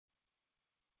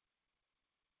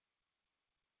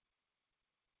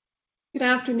Good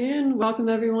afternoon. Welcome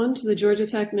everyone to the Georgia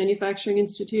Tech Manufacturing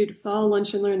Institute Fall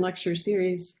Lunch and Learn Lecture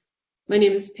Series. My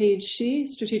name is Paige Shee,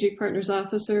 Strategic Partners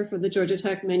Officer for the Georgia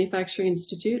Tech Manufacturing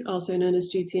Institute, also known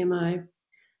as GTMI.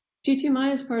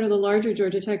 GTMI is part of the larger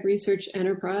Georgia Tech research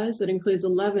enterprise that includes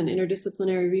 11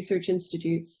 interdisciplinary research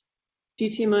institutes.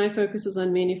 GTMI focuses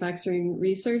on manufacturing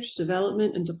research,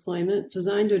 development, and deployment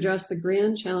designed to address the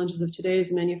grand challenges of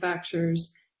today's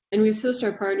manufacturers, and we assist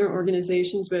our partner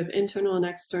organizations, both internal and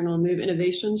external, move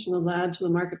innovations from the lab to the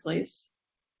marketplace.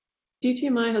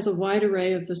 GTMI has a wide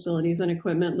array of facilities and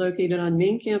equipment located on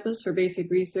main campus for basic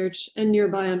research and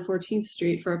nearby on 14th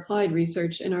Street for applied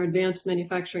research in our advanced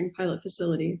manufacturing pilot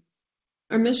facility.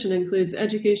 Our mission includes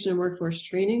education and workforce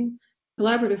training,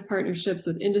 collaborative partnerships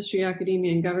with industry,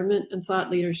 academia, and government, and thought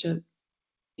leadership.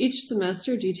 Each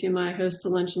semester, GTMI hosts a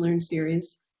Lunch and Learn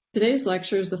series. Today's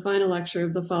lecture is the final lecture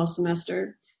of the fall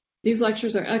semester. These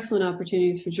lectures are excellent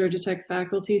opportunities for Georgia Tech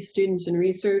faculty, students, and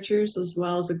researchers, as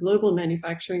well as a global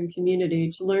manufacturing community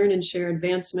to learn and share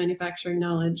advanced manufacturing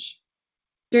knowledge.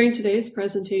 During today's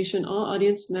presentation, all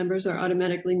audience members are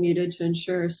automatically muted to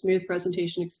ensure a smooth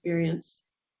presentation experience.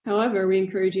 However, we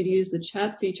encourage you to use the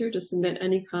chat feature to submit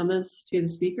any comments to the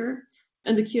speaker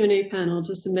and the Q&A panel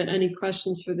to submit any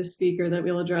questions for the speaker that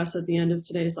we'll address at the end of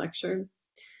today's lecture.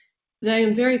 Today,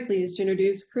 I'm very pleased to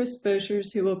introduce Chris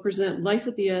Boshers, who will present Life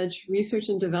at the Edge, Research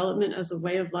and Development as a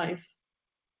Way of Life.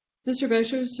 Mr.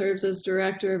 Boshers serves as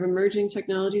Director of Emerging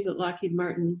Technologies at Lockheed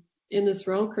Martin. In this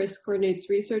role, Chris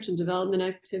coordinates research and development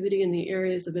activity in the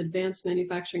areas of advanced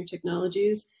manufacturing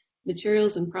technologies,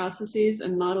 materials and processes,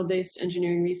 and model-based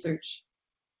engineering research.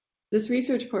 This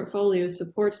research portfolio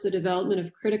supports the development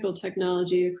of critical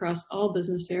technology across all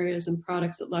business areas and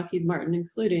products at Lockheed Martin,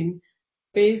 including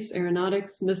space,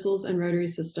 aeronautics, missiles, and rotary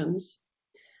systems.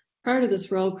 Prior to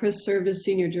this role, Chris served as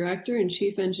Senior Director and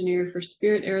Chief Engineer for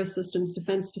Spirit Aerosystems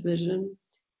Defense Division.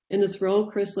 In this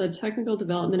role, Chris led technical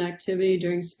development activity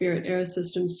during Spirit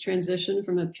Aerosystems' transition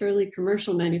from a purely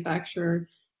commercial manufacturer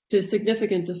to a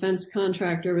significant defense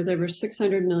contractor with over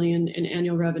 $600 million in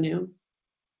annual revenue.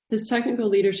 His technical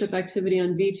leadership activity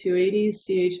on V-280,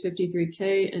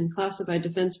 CH-53K, and classified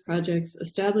defense projects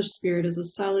established Spirit as a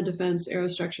solid defense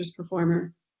aerostructures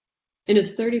performer. In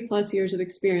his 30-plus years of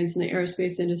experience in the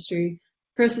aerospace industry,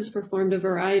 Chris has performed a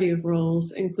variety of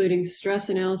roles, including stress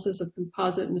analysis of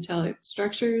composite metallic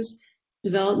structures,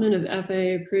 development of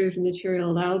FAA-approved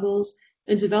material allowables,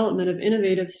 and development of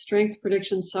innovative strength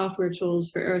prediction software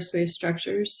tools for aerospace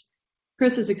structures.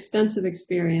 Chris has extensive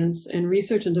experience in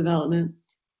research and development.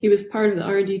 He was part of the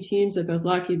R&D teams at both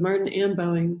Lockheed Martin and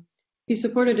Boeing. He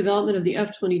supported development of the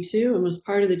F-22 and was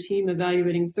part of the team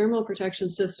evaluating thermal protection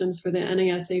systems for the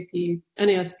NASP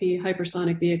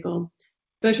hypersonic vehicle.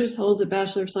 Boshers holds a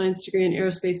Bachelor of Science degree in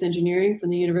Aerospace Engineering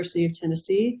from the University of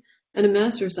Tennessee and a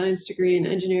Master of Science degree in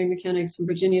Engineering Mechanics from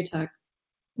Virginia Tech.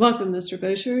 Welcome, Mr.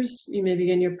 Boshers. You may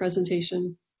begin your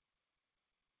presentation.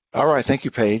 All right, thank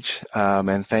you, Paige,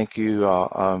 and thank you,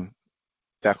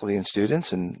 faculty and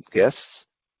students and guests.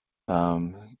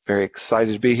 Very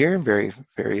excited to be here and very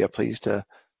pleased to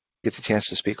get the chance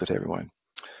to speak with everyone.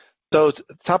 So the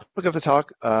topic of the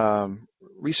talk,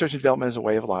 research and development as a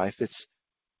way of life. It's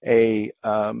an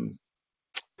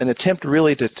attempt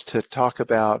really to talk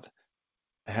about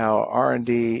how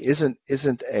R&D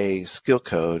isn't a skill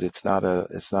code. It's not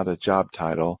a job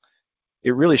title.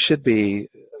 It really should be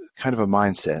kind of a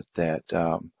mindset that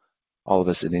all of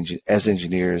us as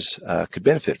engineers could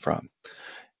benefit from.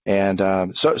 And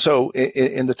so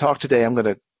in the talk today, I'm going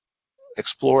to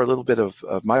explore a little bit of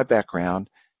my background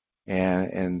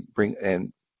and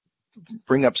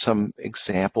bring up some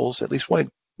examples, at least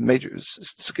one major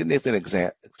significant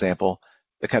example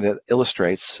that kind of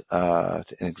illustrates and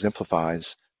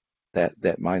exemplifies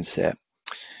that mindset.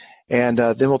 And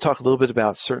then we'll talk a little bit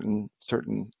about certain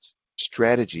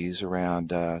strategies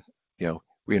around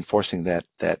reinforcing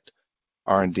that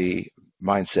R&D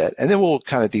mindset, and then we'll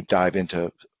kind of deep dive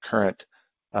into current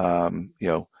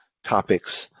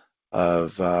topics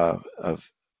of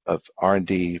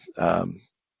R&D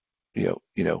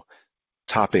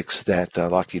topics that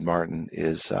Lockheed Martin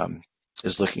is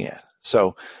looking at.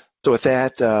 So with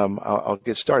that, I'll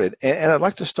get started, and I'd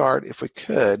like to start, if we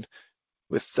could,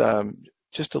 with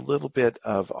just a little bit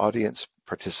of audience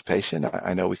participation.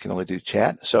 I know we can only do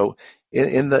chat, so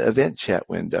in the event chat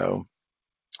window,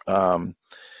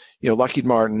 Lockheed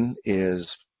Martin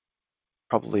is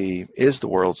the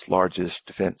world's largest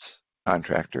defense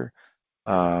contractor.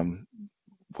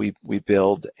 We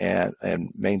build and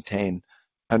maintain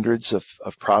hundreds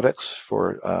of products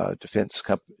for defense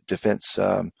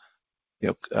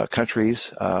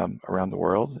countries around the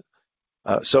world.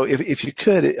 So if you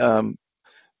could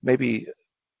maybe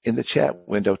in the chat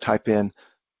window type in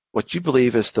what you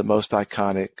believe is the most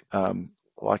iconic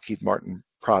Lockheed Martin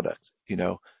product.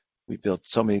 We build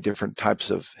so many different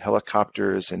types of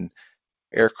helicopters and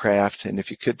aircraft, and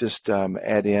if you could just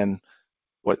add in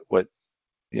what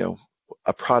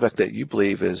a product that you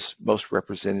believe is most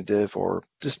representative or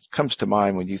just comes to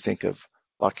mind when you think of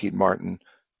Lockheed Martin,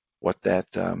 what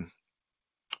that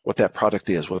product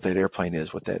is, what that airplane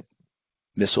is, what that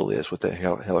missile is, what that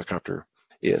helicopter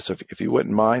is. So if you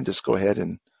wouldn't mind, just go ahead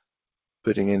and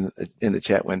putting in the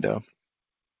chat window.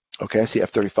 Okay, I see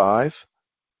F-35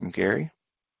 from Gary.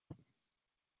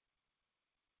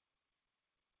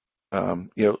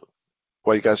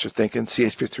 While you guys are thinking,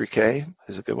 CH-53K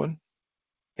is a good one.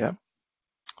 Yeah.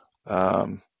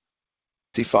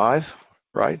 C5,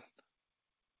 right?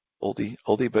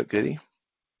 Oldie but goodie.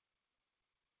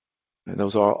 And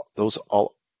those are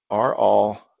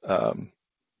all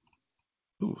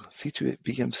C2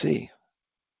 BMC.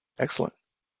 Excellent.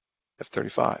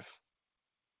 F-35.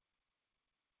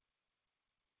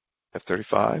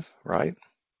 F-35, right?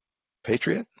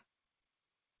 Patriot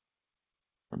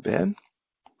from Ben.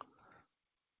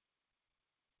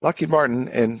 Lockheed Martin,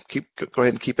 and go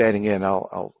ahead and keep adding in.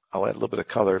 I'll add a little bit of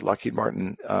color. Lockheed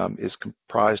Martin is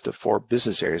comprised of 4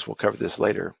 business areas. We'll cover this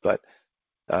later, but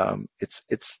it's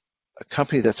a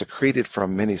company that's accreted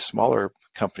from many smaller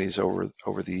companies over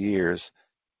the years,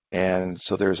 and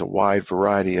so there's a wide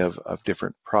variety of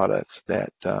different products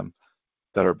that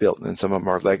are built, and some of them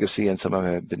are legacy, and some of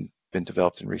them have been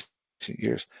developed in recent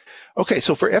years. Okay,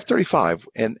 so for F-35,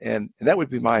 and that would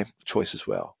be my choice as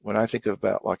well. When I think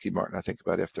about Lockheed Martin, I think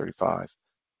about F-35.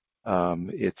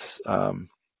 It's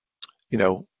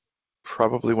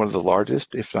probably one of the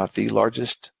largest, if not the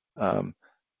largest,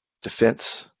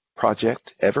 defense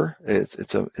project ever.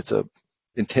 It's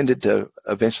intended to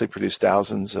eventually produce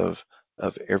thousands of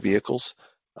air vehicles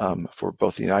for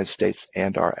both the United States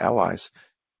and our allies.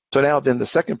 So now then the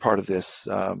second part of this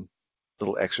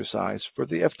little exercise, for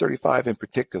the F-35 in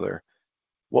particular,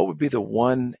 what would be the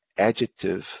one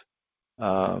adjective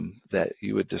that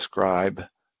you would describe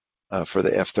for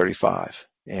the F-35?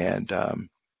 And I'm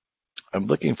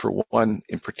looking for one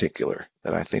in particular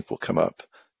that I think will come up,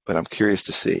 but I'm curious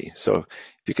to see. So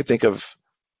if you could think of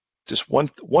just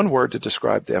one word to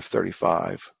describe the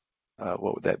F-35,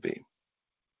 what would that be?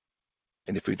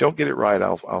 And if we don't get it right,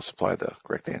 I'll supply the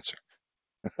correct answer.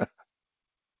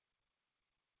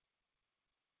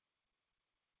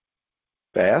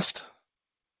 Fast.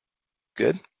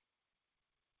 Good.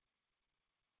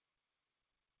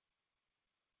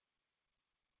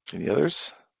 Any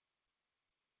others?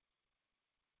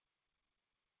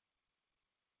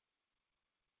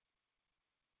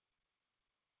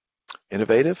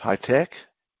 Innovative, high tech,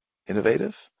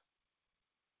 innovative.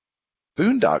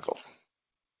 Boondoggle.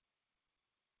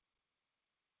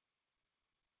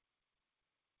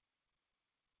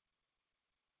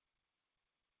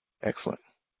 Excellent.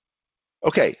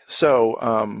 Okay, so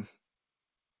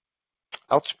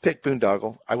I'll pick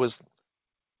boondoggle.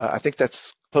 I think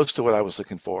that's close to what I was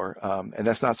looking for, and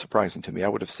that's not surprising to me. I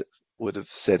would have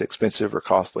said expensive or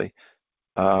costly,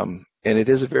 and it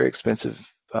is a very expensive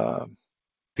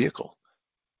vehicle.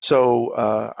 So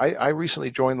I recently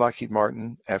joined Lockheed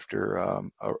Martin after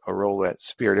a role at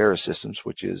Spirit Aerosystems,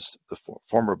 which is the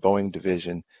former Boeing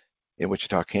division in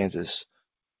Wichita, Kansas.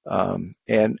 And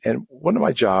one of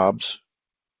my jobs,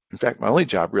 in fact, my only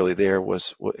job really there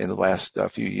was in the last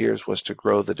few years was to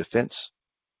grow the defense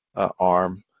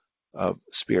arm of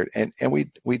Spirit, and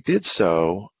we did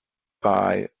so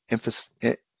by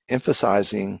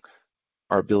emphasizing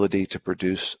our ability to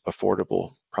produce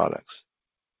affordable products.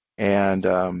 And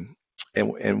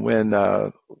when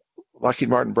Lockheed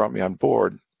Martin brought me on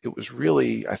board, it was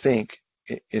really, I think,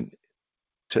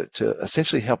 to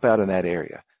essentially help out in that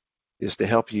area, is to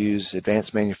help use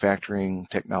advanced manufacturing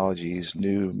technologies,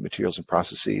 new materials and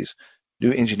processes,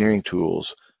 new engineering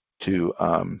tools to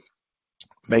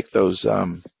make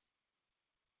Lockheed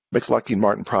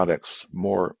Martin products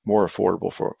more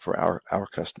affordable for our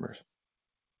customers.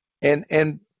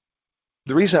 And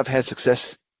the reason I've had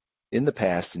success in the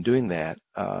past in doing that,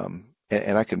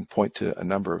 and I can point to a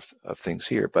number of things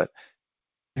here, but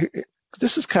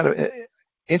this is kind of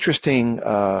interesting.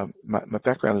 My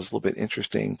background is a little bit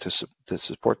interesting to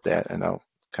support that, and I'll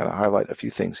kind of highlight a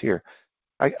few things here.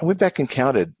 I went back and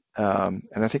counted, and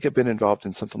I think I've been involved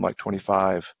in something like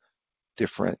 25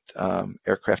 different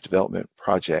aircraft development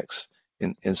projects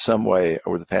in some way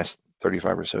over the past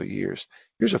 35 or so years.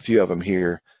 Here's a few of them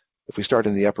here. If we start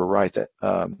in the upper right,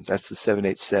 that's the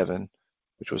 787,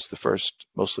 which was the first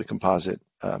mostly composite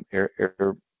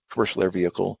commercial air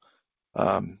vehicle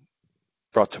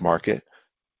brought to market.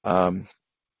 The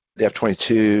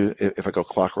F-22, if I go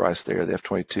clockwise there, the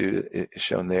F-22 is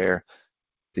shown there.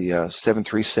 The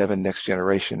 737 next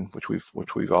generation, which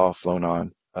we've all flown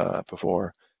on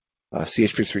before.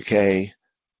 CH-53K.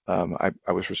 I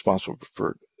was responsible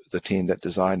for the team that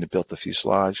designed and built the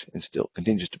fuselage, and still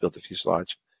continues to build the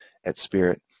fuselage at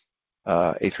Spirit.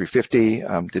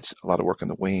 A350 did a lot of work on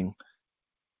the wing,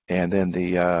 and then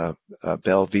the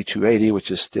Bell V280,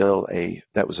 which is still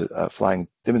that was a flying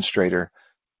demonstrator,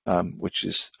 which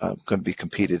is going to be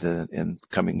competed in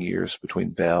coming years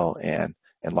between Bell and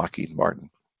Lockheed Martin.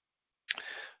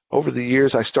 Over the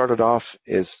years, I started off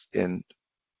as in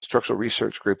structural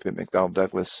research group at McDonnell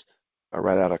Douglas.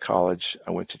 Right out of college,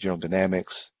 I went to General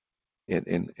Dynamics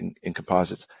in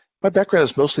composites. My background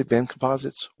has mostly been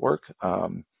composites work.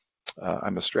 I'm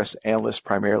a stress analyst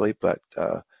primarily, but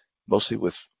mostly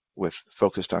with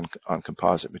focused on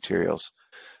composite materials.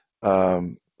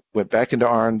 Went back into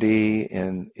R&D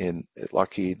at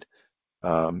Lockheed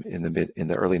in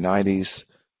the early 90s.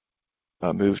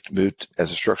 Moved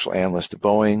as a structural analyst to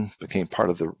Boeing. Became part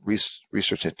of the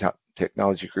research and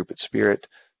technology group at Spirit.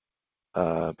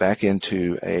 Back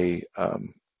into a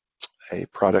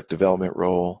product development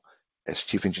role as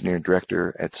chief engineering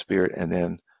director at Spirit, and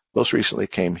then most recently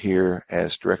came here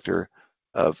as director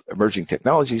of emerging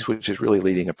technologies, which is really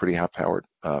leading a pretty high-powered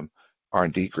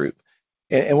R&D group.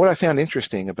 And what I found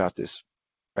interesting about this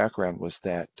background was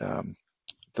that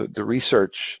the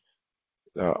research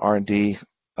R&D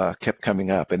kept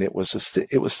coming up, and it was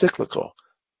cyclical.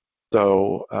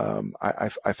 So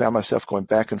I found myself going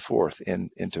back and forth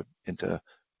into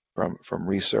from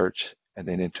research and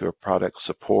then into a product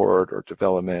support or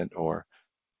development or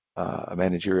a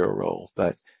managerial role.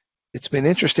 But it's been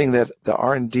interesting that the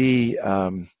R&D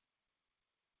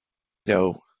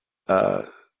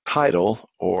title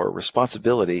or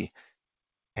responsibility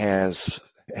has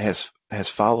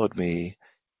followed me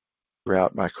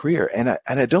throughout my career, and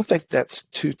I don't think that's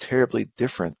too terribly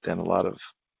different than a lot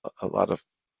of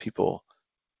people,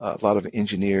 a lot of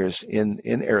engineers in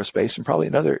aerospace and probably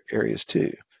in other areas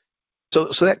too. So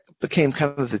that became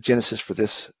kind of the genesis for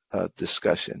this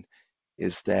discussion,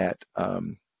 is that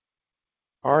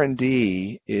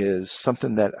R&D is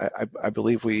something that I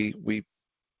believe we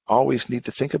always need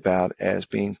to think about as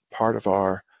being part of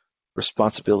our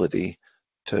responsibility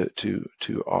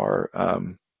to our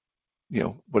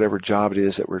whatever job it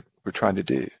is that we're trying to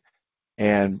do,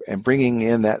 and bringing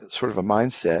in that sort of a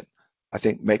mindset, I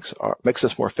think makes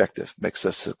us more effective, makes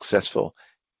us successful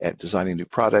at designing new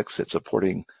products, at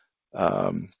supporting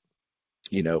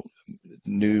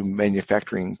new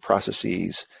manufacturing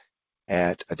processes,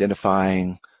 at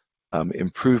identifying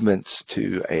improvements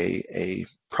to a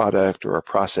product or a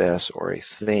process or a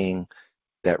thing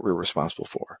that we're responsible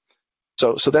for.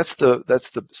 So that's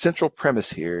the central premise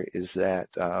here, is that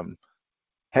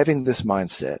having this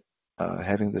mindset,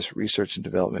 having this research and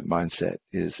development mindset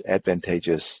is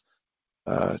advantageous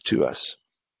to us.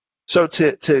 So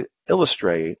to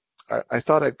illustrate, I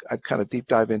thought I'd kind of deep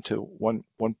dive into one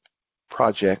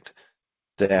project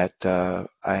that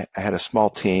I had a small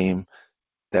team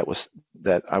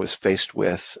that I was faced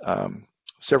with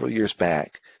several years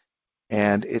back,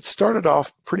 and it started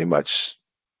off pretty much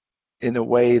in a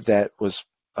way that was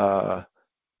I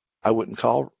wouldn't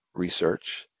call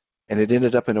research, and it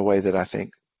ended up in a way that I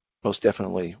think most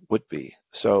definitely would be.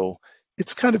 So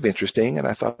it's kind of interesting, and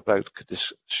I thought I could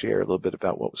just share a little bit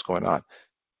about what was going on.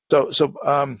 So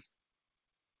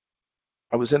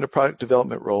I was in a product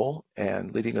development role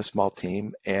and leading a small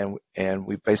team, and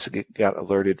we basically got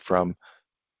alerted from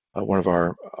one of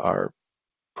our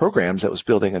programs that was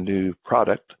building a new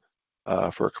product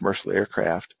for a commercial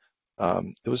aircraft.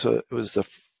 It was the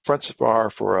front spar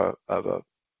for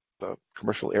a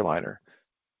commercial airliner,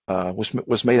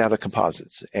 was made out of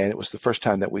composites, and it was the first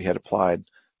time that we had applied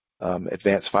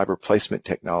advanced fiber placement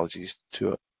technologies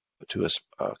to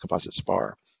a composite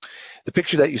spar. The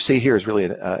picture that you see here is really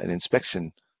an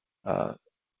inspection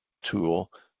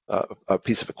tool, a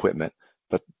piece of equipment,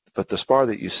 but the spar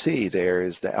that you see there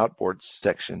is the outboard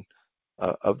section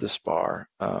of the spar.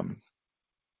 And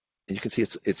you can see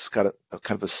it's got a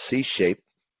kind of a C shape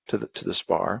to the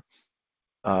spar.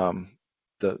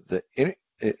 The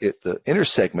inner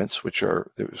segments,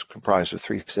 it was comprised of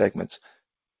 3 segments.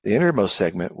 The innermost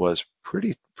segment was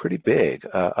pretty big,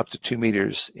 up to 2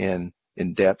 meters in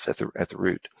depth at the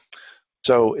root.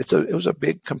 So it was a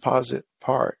big composite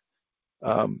part.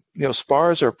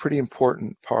 Spars are a pretty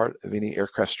important part of any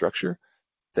aircraft structure.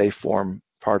 They form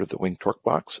part of the wing torque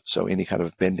box, so any kind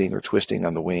of bending or twisting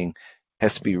on the wing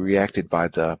has to be reacted by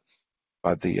the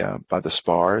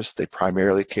spars. They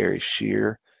primarily carry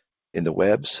shear in the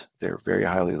webs. They're very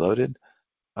highly loaded.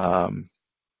 Um,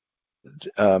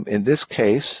 in this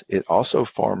case, it also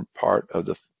formed part of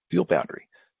the fuel boundary.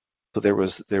 So there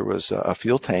was a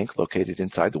fuel tank located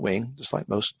inside the wing, just like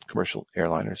most commercial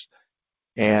airliners,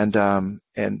 and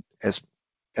as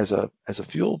a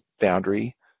fuel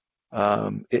boundary,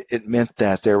 it meant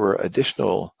that there were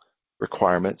additional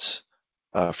requirements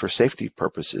for safety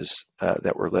purposes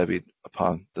that were levied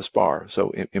upon the spar.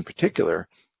 So in particular,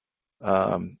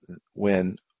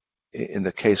 when in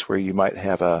the case where you might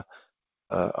have a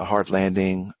hard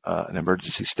landing, an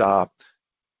emergency stop,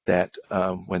 that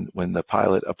when the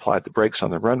pilot applied the brakes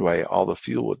on the runway, all the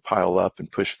fuel would pile up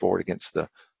and push forward against the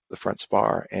front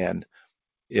spar. And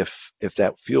if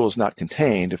that fuel is not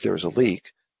contained, if there was a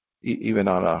leak, even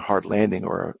on a hard landing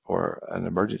or an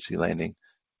emergency landing,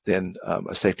 then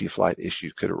a safety flight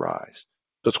issue could arise.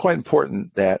 So it's quite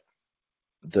important that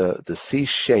the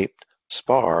C-shaped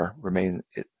spar remain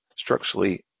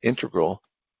structurally integral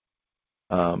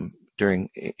during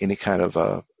any kind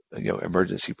of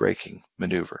emergency braking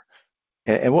maneuver.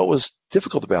 And what was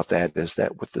difficult about that is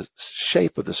that with the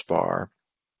shape of the spar,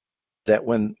 that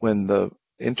when the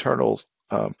internal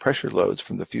pressure loads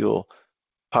from the fuel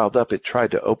piled up, it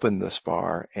tried to open the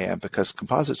spar, and because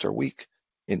composites are weak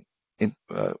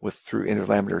through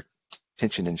interlaminar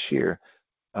tension and shear,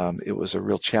 it was a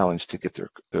real challenge to get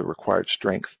the required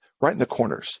strength right in the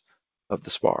corners of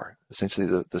the spar. Essentially,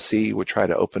 the C would try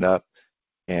to open up,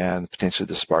 and potentially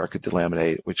the spar could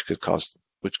delaminate, which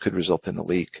could result in a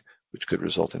leak, which could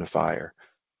result in a fire.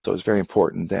 So it's very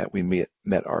important that we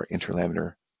met our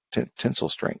interlaminar tensile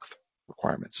strength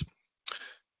requirements.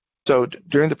 So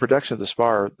during the production of the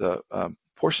spar, the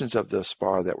portions of the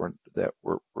spar that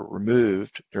were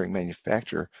removed during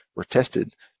manufacture were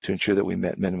tested to ensure that we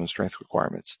met minimum strength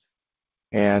requirements.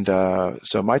 And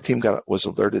so my team was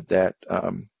alerted that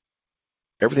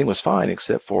everything was fine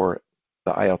except for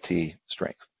the ILT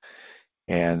strength,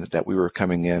 and that we were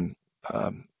coming in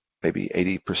maybe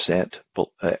 80%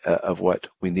 of what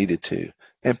we needed to,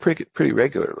 and pretty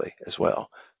regularly as well,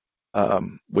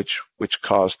 which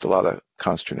caused a lot of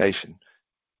consternation.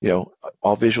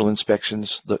 All visual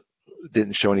inspections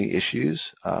didn't show any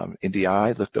issues.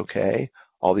 NDI looked okay.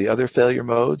 All the other failure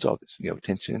modes, all this,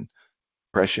 tension,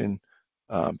 compression,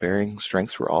 bearing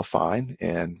strengths were all fine,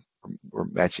 and we're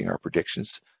matching our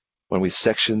predictions. When we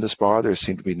sectioned the spar, there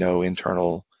seemed to be no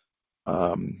internal,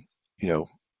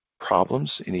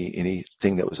 problems,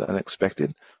 anything that was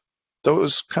unexpected. So it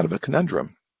was kind of a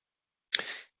conundrum.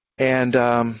 And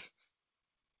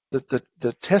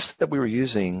the test that we were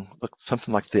using looked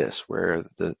something like this, where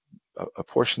a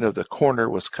portion of the corner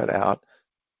was cut out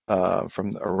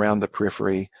from around the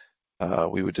periphery.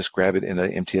 We would just grab it in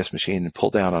an MTS machine and pull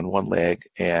down on one leg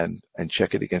and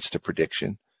check it against a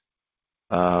prediction.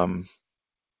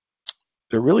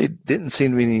 There really didn't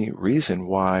seem to be any reason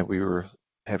why we were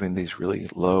having these really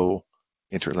low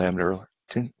interlaminar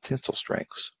tensile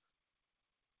strengths.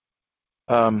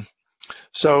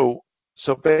 So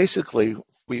basically,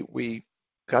 we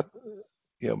got,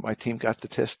 my team got the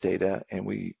test data, and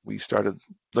we started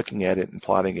looking at it and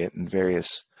plotting it in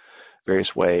various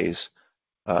ways.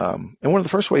 And one of the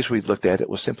first ways we looked at it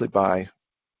was simply by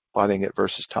plotting it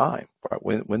versus time, right,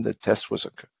 when the test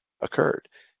occurred.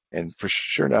 And for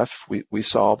sure enough, we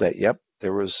saw that, yep,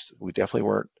 we definitely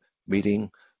weren't meeting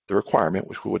the requirement,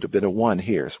 which would have been a 1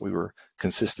 here. So we were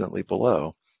consistently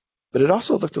below. But it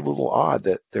also looked a little odd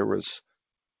that there was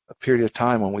a period of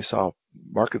time when we saw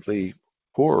markedly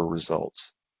poorer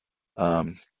results.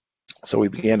 So we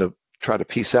began to try to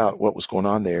piece out what was going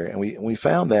on there. And we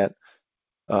found that,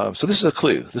 so this is a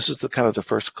clue. This is the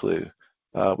first clue.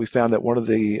 We found that one of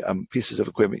the pieces of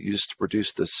equipment used to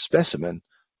produce the specimen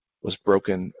was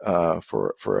broken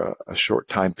for a short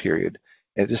time period.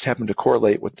 And it just happened to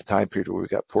correlate with the time period where we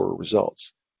got poorer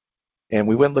results. And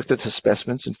we went and looked at the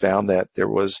specimens and found that there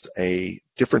was a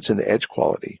difference in the edge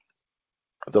quality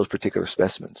of those particular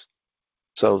specimens.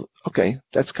 So, okay,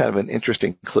 that's kind of an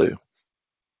interesting clue.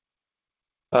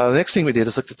 The next thing we did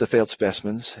is looked at the failed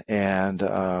specimens and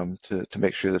to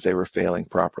make sure that they were failing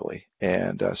properly.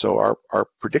 And so our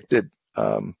predicted,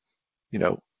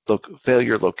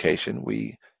 failure location,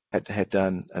 we had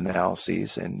done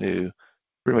analyses and knew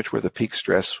pretty much where the peak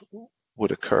stress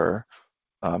would occur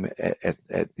in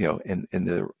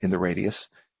the radius.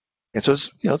 And so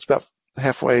it's about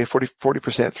halfway,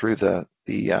 40% through the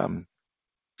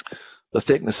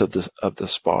thickness of the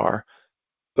spar.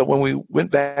 But when we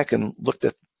went back and looked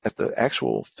at the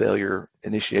actual failure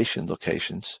initiation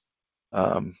locations,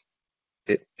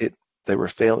 they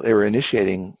were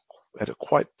initiating at a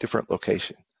quite different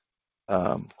location,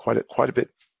 quite a bit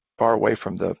far away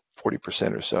from the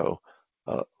 40% or so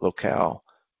locale.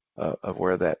 of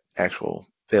where that actual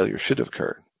failure should have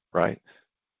occurred, right?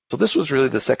 So this was really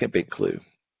the second big clue.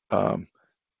 And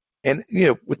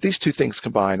with these two things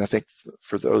combined, I think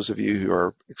for those of you who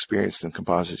are experienced in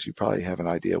composites, you probably have an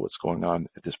idea what's going on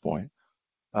at this point.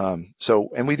 And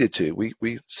we did too.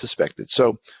 We suspected.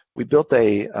 So we built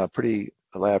a pretty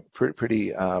elaborate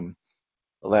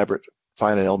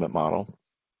finite element model.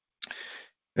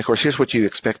 And of course, here's what you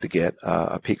expect to get: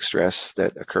 a peak stress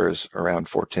that occurs around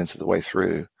 4/10 of the way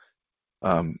through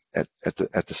at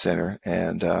the center,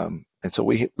 and so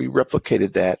we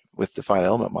replicated that with the finite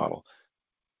element model.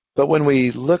 But when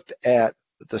we looked at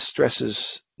the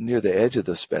stresses near the edge of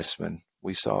the specimen,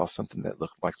 we saw something that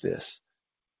looked like this,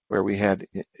 where we had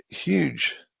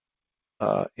huge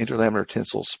interlaminar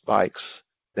tensile spikes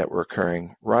that were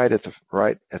occurring right at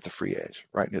the free edge,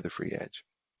 right near the free edge.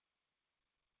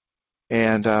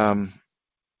 And then,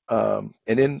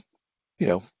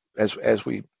 as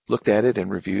we looked at it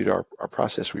and reviewed our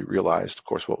process, we realized, of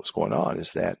course, what was going on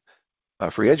is that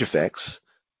free edge effects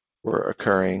were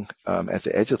occurring at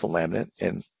the edge of the laminate,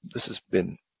 and this has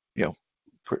been,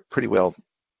 pretty well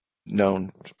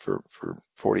known for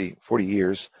 40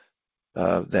 years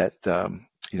that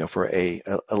for a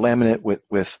laminate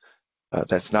with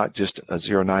that's not just a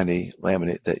 090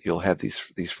 laminate, that you'll have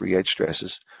these free edge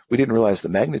stresses. We didn't realize the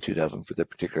magnitude of them for the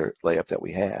particular layup that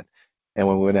we had, and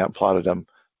when we went out and plotted them,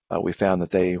 we found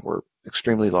that they were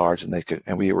extremely large,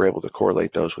 and we were able to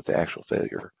correlate those with the actual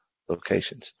failure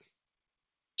locations.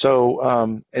 So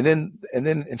and then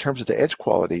in terms of the edge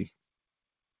quality,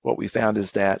 what we found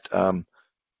is that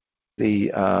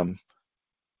if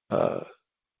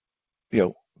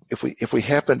we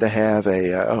happen to have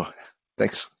a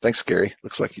thanks Gary,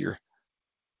 looks like you're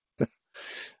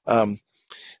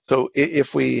so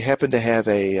if we happen to have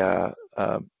a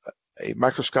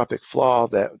microscopic flaw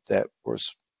that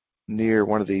was near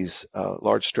one of these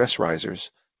large stress risers,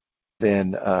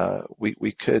 then we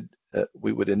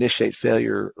would initiate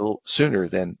failure a little sooner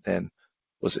than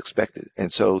was expected,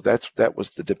 and so that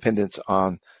was the dependence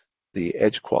on the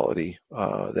edge quality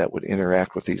that would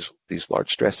interact with these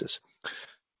large stresses.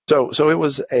 So it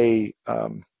was a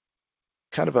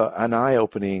kind of an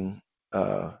eye-opening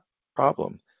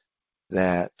problem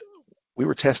that we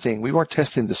were testing. We weren't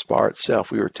testing the spar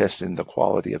itself; we were testing the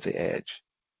quality of the edge.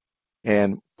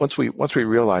 And once we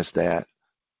realized that,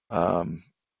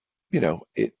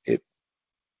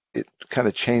 it kind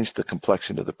of changed the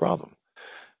complexion of the problem.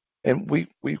 And we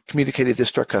communicated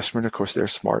this to our customer, and of course they're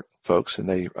smart folks, and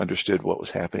they understood what was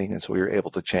happening, and so we were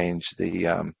able to change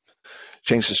the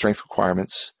strength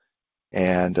requirements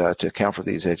and to account for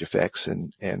these edge effects,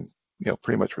 and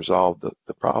pretty much resolve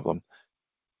the problem.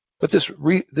 But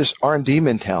this R&D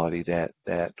mentality that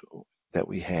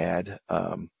we had,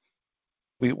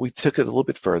 we took it a little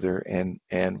bit further, and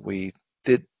we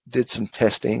did some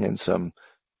testing and some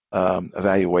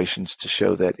evaluations to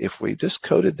show that if we just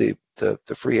coated the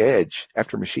free edge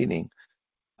after machining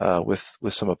with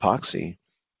some epoxy,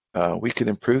 we could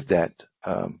improve that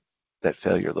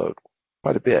failure load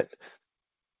quite a bit.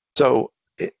 So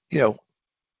the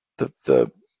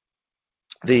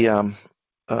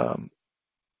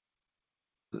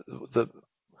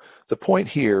point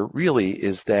here really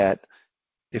is that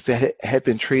if it had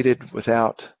been treated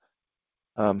without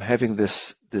having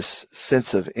this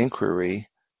sense of inquiry,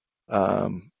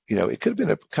 it could have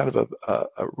been a kind of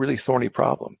a really thorny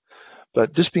problem.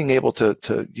 But just being able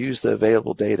to use the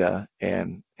available data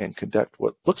and conduct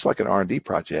what looks like an R&D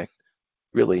project,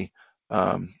 really,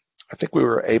 I think we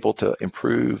were able to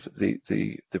improve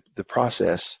the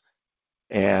process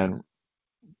and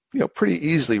pretty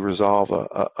easily resolve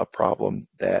a problem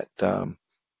that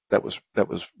was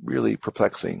really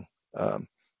perplexing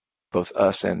both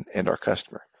us and our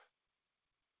customer.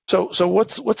 So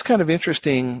what's kind of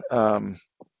interesting,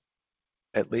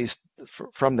 at least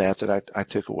from that I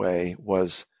took away,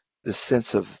 was this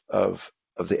sense of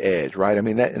the edge, right? I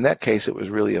mean, that in that case it was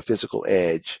really a physical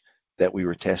edge that we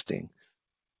were testing,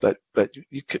 but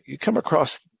you come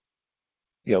across,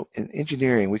 in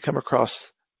engineering we come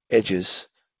across edges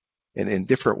in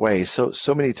different ways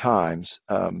so many times.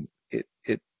 It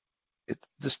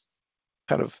just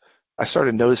kind of, I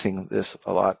started noticing this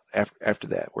a lot after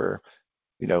that, where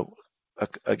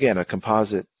again, a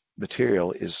composite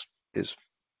material is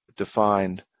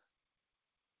defined,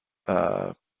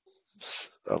 the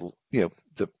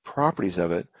properties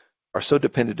of it are so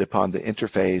dependent upon the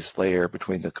interface layer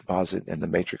between the composite and the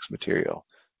matrix material.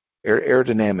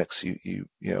 Aerodynamics,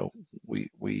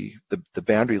 the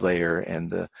boundary layer and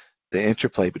the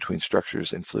interplay between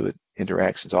structures and fluid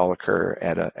interactions all occur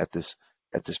at this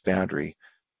boundary.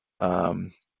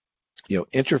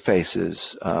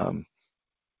 Interfaces,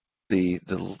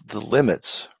 the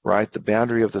limits, right? The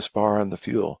boundary of the spar and the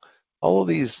fuel. All of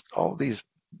these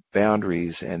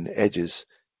boundaries and edges,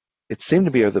 it seemed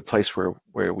to be the place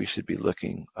where we should be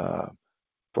looking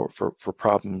for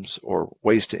problems or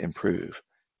ways to improve.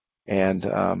 And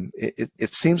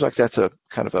it seems like that's a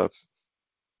kind of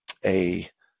a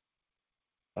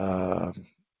uh,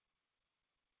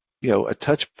 a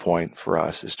touch point for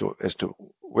us as to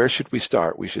where should we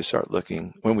start. We should start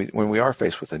looking when we are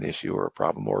faced with an issue or a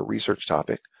problem or a research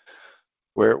topic.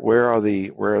 Where are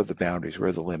the boundaries? Where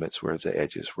are the limits? Where are the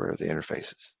edges? Where are the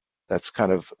interfaces? That's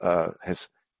kind of has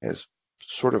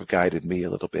sort of guided me a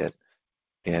little bit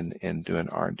in doing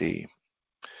R&D.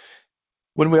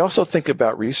 When we also think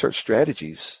about research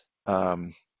strategies,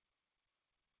 the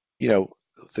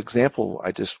example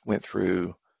I just went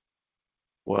through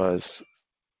was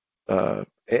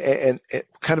and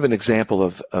kind of an example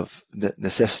of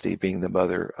necessity being the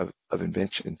mother of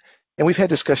invention. And we've had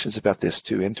discussions about this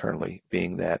too internally,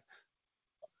 being that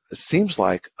it seems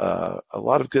like a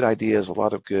lot of good ideas, a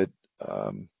lot of good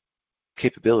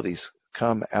capabilities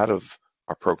come out of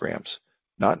our programs,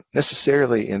 not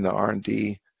necessarily in the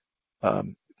R&D,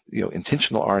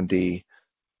 intentional R&D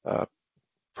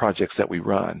projects that we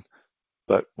run,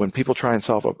 but when people try and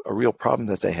solve a real problem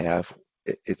that they have,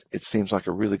 it seems like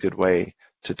a really good way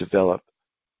to develop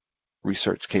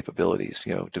research capabilities,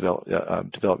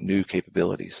 develop new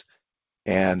capabilities.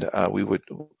 And we would,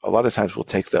 a lot of times we'll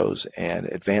take those and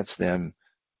advance them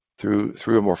through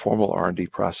a more formal R&D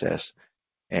process.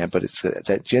 But it's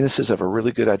that genesis of a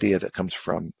really good idea that comes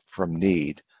from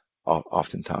need,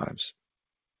 oftentimes.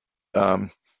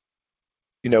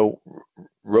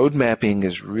 Road mapping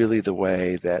is really the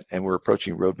way that, and we're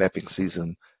approaching road mapping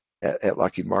season at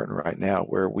Lockheed Martin right now,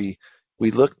 where we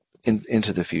look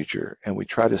into the future and we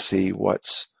try to see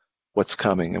what's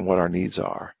coming and what our needs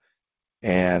are.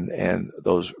 And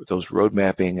those road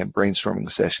mapping and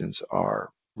brainstorming sessions are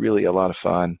really a lot of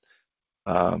fun.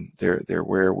 They're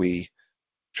where we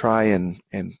try and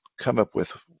come up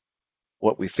with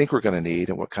what we think we're going to need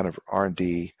and what kind of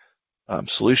R&D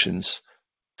solutions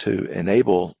to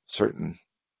enable certain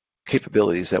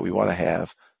capabilities that we want to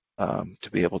have to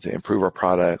be able to improve our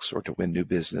products or to win new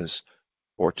business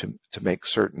or to make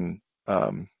certain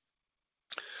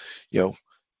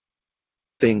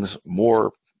things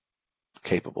more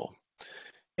capable.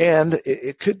 And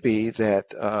it could be that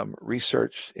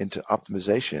research into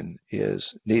optimization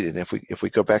is needed. And if we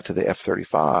go back to the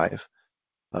F-35,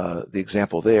 the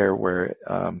example there where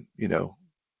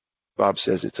Bob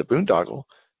says it's a boondoggle,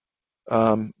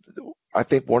 I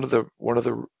think one of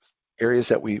the areas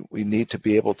that we need to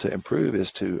be able to improve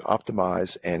is to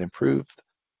optimize and improve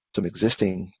some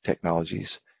existing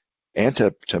technologies and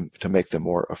to make them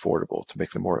more affordable, to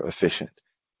make them more efficient.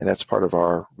 And that's part of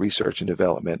our research and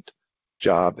development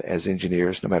job as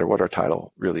engineers, no matter what our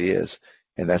title really is,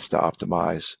 and that's to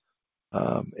optimize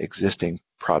existing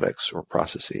products or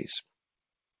processes.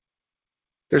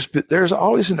 There's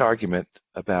always an argument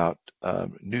about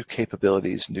new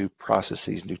capabilities, new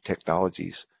processes, new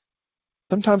technologies.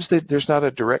 Sometimes there's not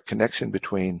a direct connection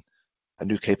between a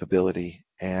new capability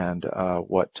and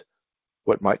what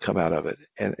might come out of it,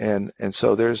 and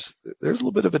so there's a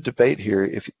little bit of a debate here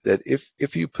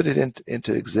if you put it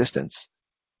into existence,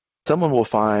 someone will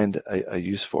find a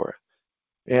use for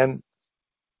it, and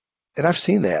I've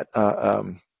seen that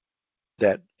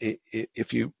that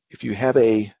if you have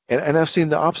and I've seen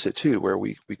the opposite too, where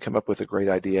we come up with a great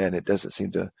idea and it doesn't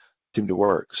seem to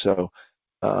work. So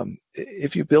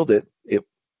if you build it,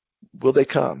 will they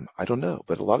come? I don't know,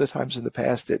 but a lot of times in the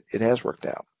past it has worked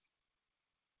out.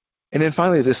 And then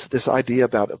finally, this idea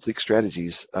about oblique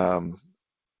strategies. I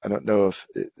don't know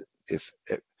if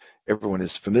everyone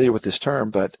is familiar with this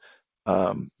term, but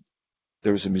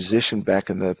there was a musician back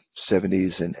in the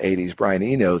 70s and 80s, Brian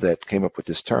Eno, that came up with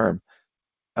this term,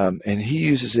 and he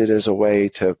uses it as a way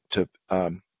to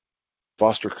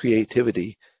foster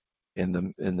creativity in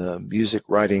the music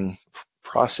writing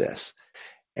process.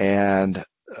 And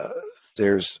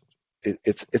it's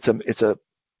a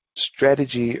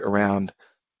strategy around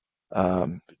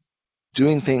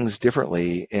doing things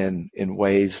differently in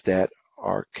ways that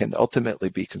can ultimately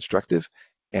be constructive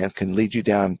and can lead you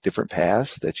down different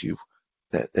paths that you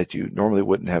normally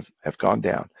wouldn't have gone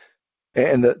down.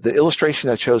 And the illustration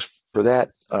I chose for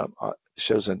that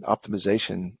shows an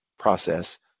optimization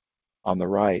process on the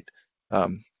right.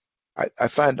 I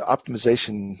find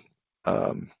optimization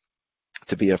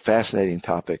to be a fascinating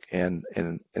topic, and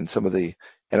some of the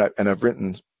I've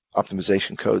written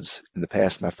optimization codes in the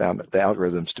past, and I found the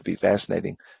algorithms to be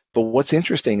fascinating. But what's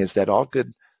interesting is that all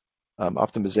good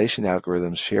optimization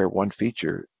algorithms share one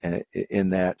feature in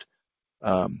that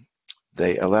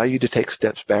they allow you to take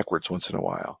steps backwards once in a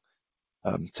while.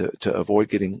 To avoid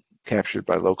getting captured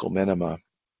by local minima,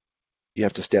 you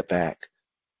have to step back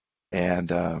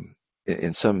and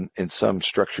in some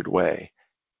structured way.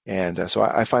 And so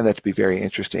I find that to be very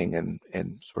interesting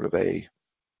and sort of a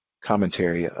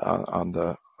commentary on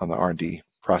the R&D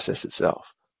process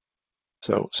itself.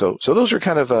 So those are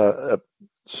kind of a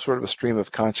sort of a stream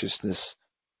of consciousness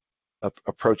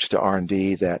approach to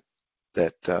R&D that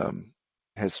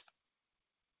has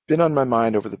been on my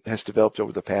mind has developed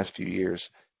over the past few years,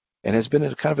 and has been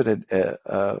a kind of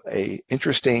a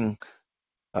interesting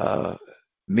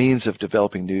means of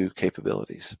developing new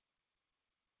capabilities.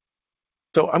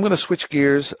 So I'm going to switch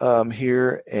gears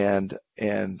here and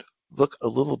look a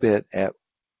little bit at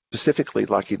specifically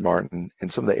Lockheed Martin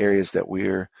and some of the areas that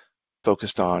we're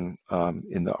focused on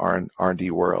in the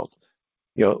R&D world.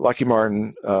 You know, Lockheed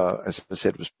Martin, as I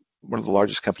said, was one of the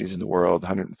largest companies in the world,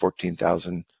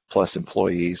 114,000 plus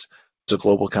employees. It's a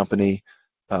global company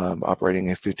operating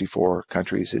in 54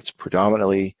 countries. It's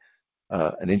predominantly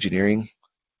an engineering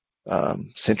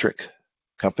centric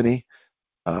company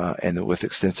and with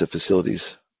extensive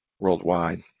facilities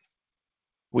worldwide.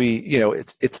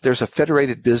 There's a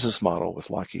federated business model with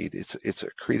Lockheed. It's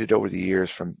accreted over the years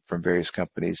from various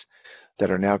companies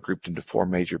that are now grouped into four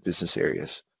major business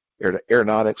areas.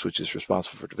 Aeronautics, which is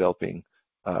responsible for developing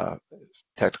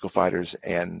tactical fighters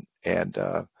and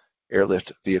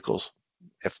airlift vehicles,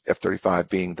 F-35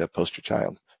 being the poster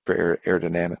child for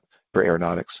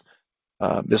aeronautics.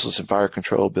 Missiles and fire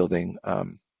control, building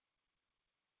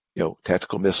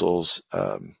tactical missiles,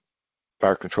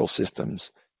 fire control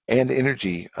systems, and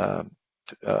energy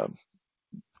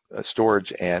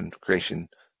storage and creation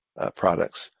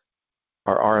products.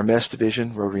 Our RMS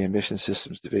division, Rotary and Mission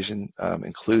Systems division,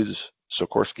 includes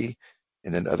Sikorsky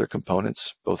and then other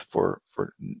components, both for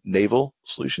naval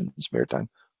solutions, maritime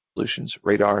solutions,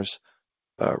 radars,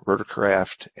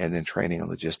 rotorcraft, and then training and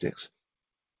logistics.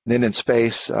 And then in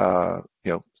space,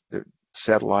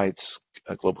 satellites,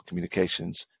 global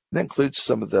communications. And that includes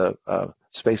some of the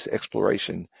space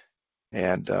exploration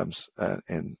and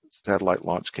satellite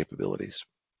launch capabilities.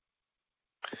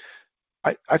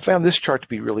 I found this chart to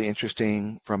be really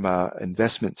interesting from an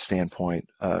investment standpoint,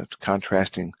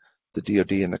 contrasting the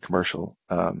DoD and the commercial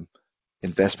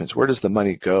investments. Where does the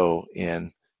money go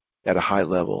at a high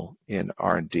level in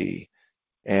R&D?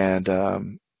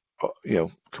 And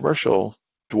commercial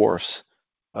dwarfs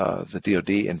the DoD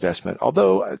investment,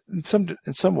 although in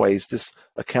some ways this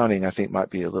accounting I think might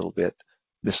be a little bit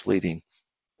misleading.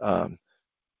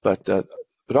 But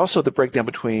also the breakdown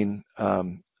between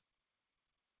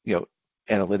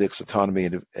analytics, autonomy,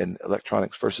 and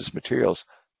electronics versus materials.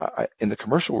 In the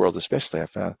commercial world, especially, I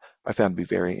found to be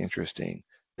very interesting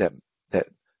that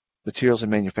materials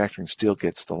and manufacturing still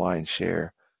gets the lion's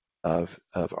share of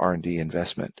R&D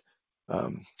investment.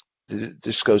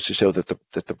 This goes to show that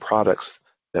the products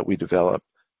that we develop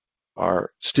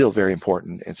are still very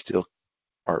important and still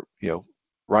are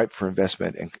ripe for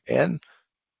investment and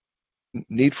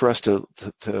need for us to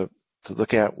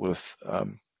look at with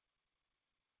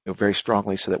very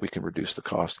strongly so that we can reduce the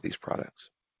cost of these products.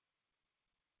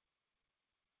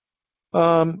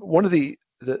 One of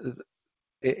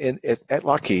at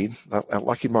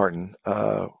Lockheed Martin,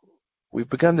 we've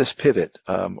begun this pivot,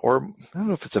 or I don't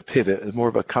know if it's a pivot, it's more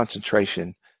of a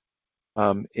concentration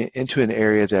into an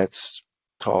area that's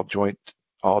called Joint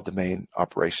All-Domain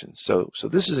Operations. So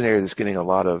this is an area that's getting a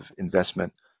lot of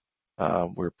investment.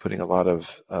 We're putting a lot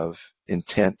of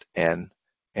intent and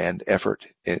effort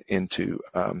into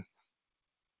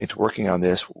working on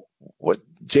this. What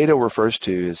JADO refers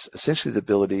to is essentially the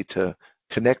ability to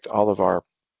connect all of our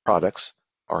products,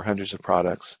 our hundreds of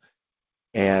products,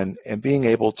 and being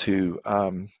able to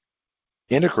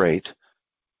integrate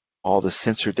all the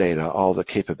sensor data, all the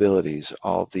capabilities,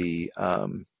 all the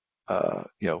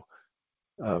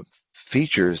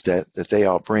features that they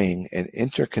all bring, and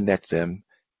interconnect them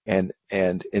and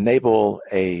enable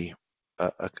a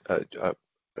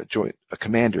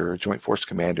commander, a joint force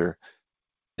commander,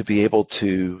 to be able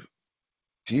to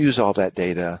fuse all that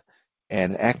data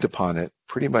and act upon it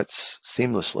pretty much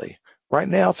seamlessly. Right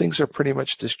now, things are pretty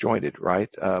much disjointed,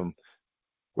 right?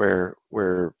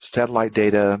 Where satellite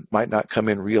data might not come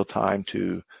in real time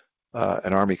to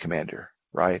an Army commander,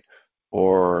 right?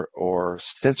 Or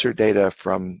sensor data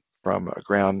from a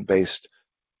ground-based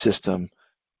system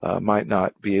might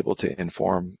not be able to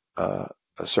inform a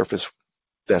surface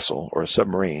vessel or a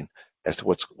submarine as to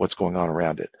what's going on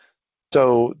around it.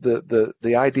 So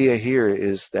the idea here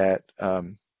is that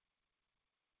to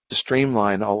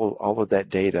streamline all of that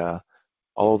data,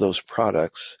 all of those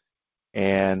products,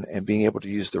 and being able to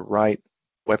use the right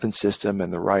weapon system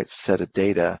and the right set of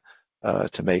data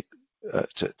to make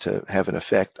to have an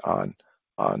effect on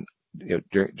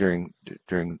during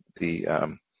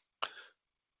the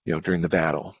during the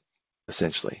battle,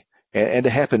 essentially, and to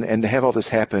have all this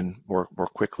happen more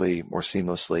quickly, more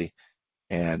seamlessly,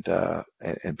 and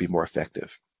be more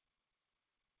effective.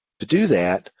 To do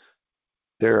that,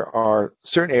 there are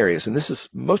certain areas, and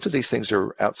most of these things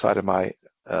are outside of my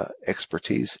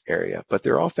expertise area, but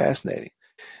they're all fascinating.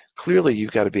 Clearly,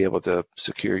 you've got to be able to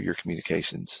secure your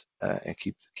communications and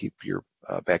keep your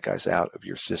bad guys out of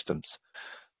your systems.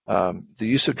 The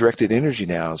use of directed energy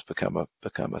now has become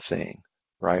a thing,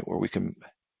 right? Where we can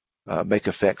make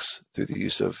effects through the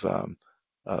use of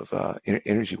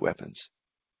energy weapons.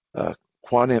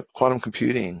 Quantum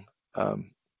computing,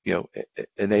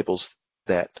 enables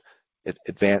that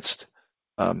advanced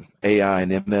AI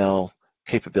and ML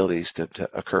capabilities to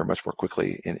occur much more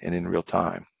quickly and in real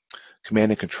time.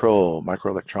 Command and control,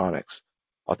 microelectronics,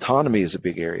 autonomy is a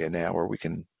big area now where we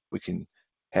can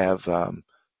have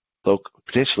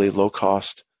potentially low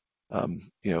cost,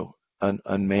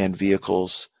 unmanned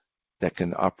vehicles that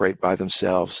can operate by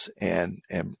themselves and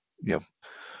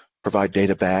provide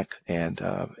data back and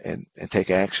take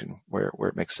action where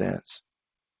it makes sense.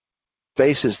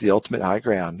 Space is the ultimate high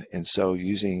ground, and so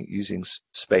using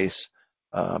space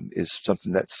is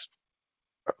something that's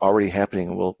already happening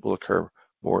and will occur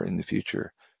more in the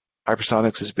future.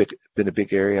 Hypersonics has been a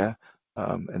big area,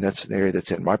 and that's an area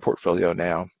that's in my portfolio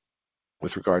now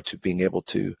with regard to being able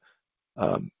to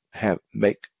have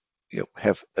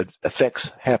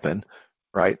effects happen,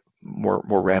 right,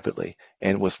 more rapidly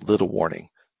and with little warning.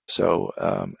 So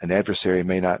an adversary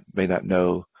may not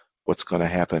know what's going to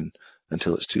happen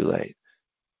until it's too late.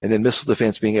 And then missile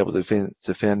defense, being able to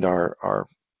defend our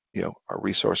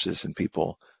resources and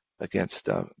people against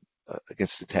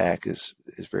attack is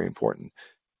very important.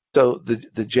 So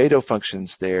the JADO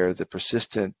functions there, the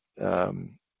persistent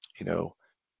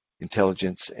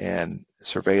intelligence and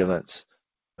surveillance,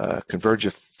 converge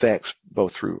effects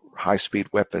both through high-speed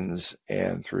weapons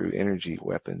and through energy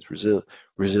weapons,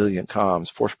 resilient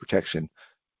comms, force protection,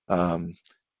 and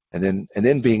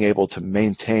then being able to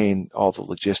maintain all the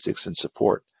logistics and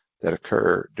support that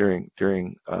occur during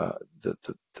the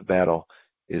battle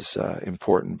is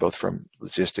important, both from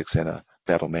logistics and a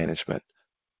battle management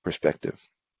perspective.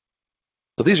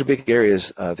 So these are big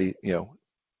areas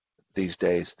these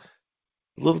days.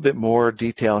 A little bit more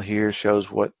detail here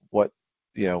shows what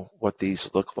these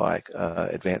look like.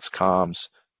 Advanced comms,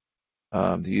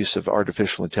 the use of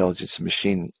artificial intelligence and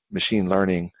machine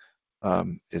learning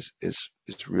is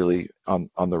really on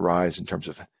the rise in terms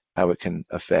of how it can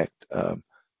affect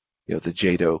the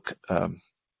JADO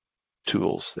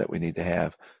tools that we need to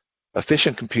have.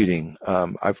 Efficient computing,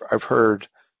 I've heard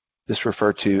this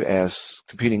referred to as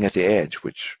computing at the edge,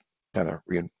 which kind of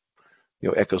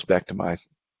echoes back to my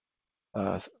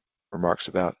remarks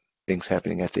about things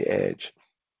happening at the edge.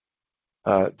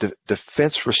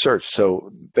 Defense research, so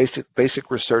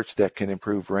basic research that can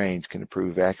improve range, can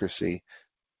improve accuracy,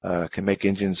 can make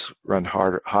engines run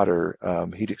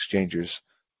hotter, heat exchangers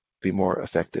be more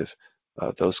effective.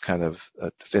 Those kind of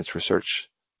defense research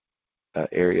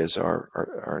areas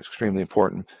are extremely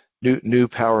important. New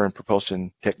power and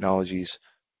propulsion technologies,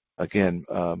 again,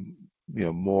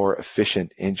 more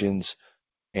efficient engines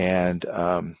and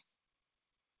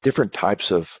different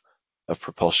types of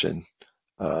propulsion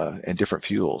and different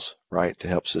fuels, right, to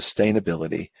help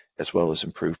sustainability as well as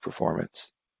improve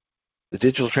performance. The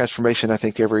digital transformation, I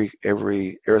think every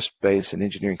aerospace and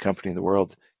engineering company in the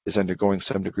world is undergoing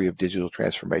some degree of digital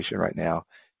transformation right now.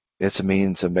 It's a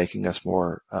means of making us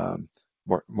more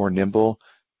nimble,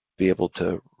 be able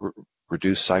to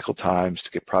reduce cycle times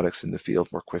to get products in the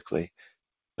field more quickly.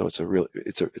 So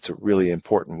it's a really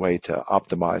important way to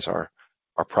optimize our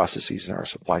processes and our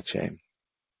supply chain.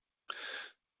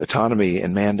 Autonomy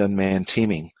and manned-unmanned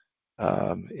teaming.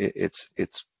 It's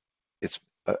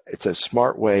a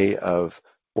smart way of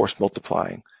force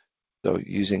multiplying. So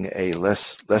using a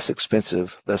less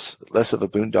expensive, less of a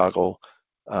boondoggle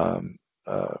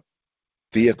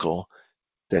vehicle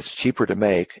that's cheaper to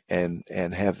make and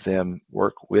have them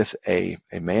work with a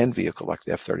manned vehicle like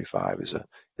the F-35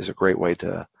 is a great way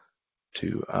to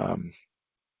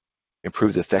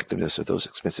improve the effectiveness of those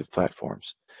expensive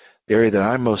platforms. The area that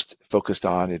I'm most focused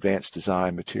on, advanced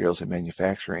design, materials, and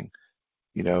manufacturing,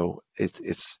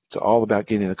 it's all about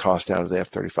getting the cost out of the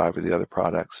F-35 or the other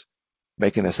products,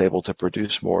 making us able to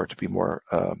produce more, to be more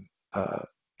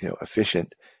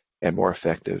efficient and more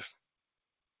effective.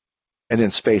 And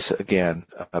then space, again,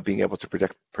 being able to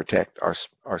protect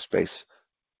our space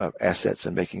assets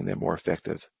and making them more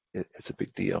effective. It's a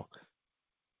big deal.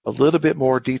 a little bit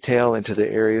more detail into the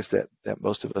areas that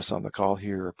most of us on the call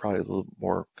here are probably a little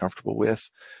more comfortable with.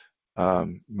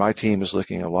 My team is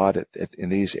looking a lot in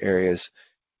these areas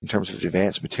in terms of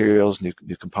advanced materials, new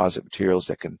composite materials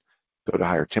that can go to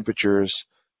higher temperatures,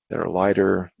 that are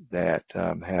lighter, that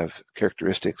have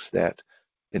characteristics that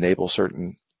enable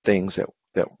certain things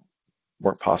that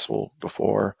weren't possible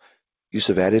before. Use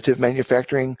of additive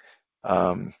manufacturing.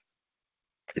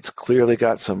 It's clearly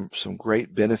got some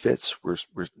great benefits. We're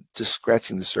just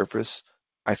scratching the surface,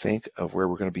 I think, of where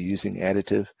we're going to be using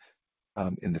additive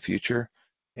in the future.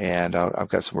 And I've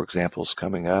got some more examples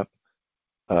coming up.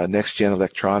 Next gen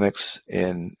electronics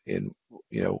in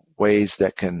ways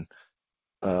that can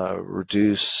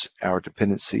reduce our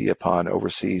dependency upon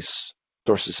overseas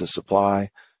sources of supply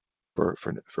for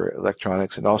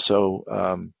electronics, and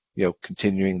also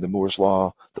continuing the Moore's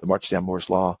law, the march down Moore's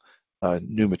law,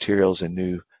 new materials and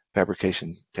new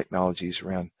fabrication technologies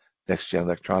around next gen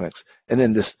electronics. And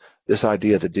then this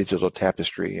idea of the digital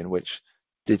tapestry, in which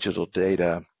digital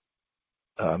data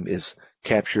is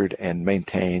captured and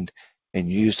maintained and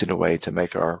used in a way to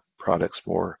make our products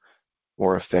more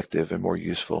effective and more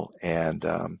useful, and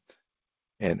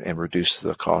reduce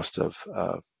the cost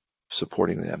of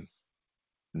supporting them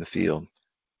in the field.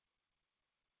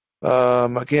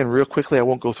 Again, real quickly, I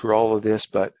won't go through all of this,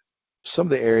 but some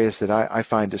of the areas that I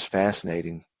find just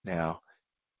fascinating now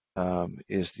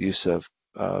is the use of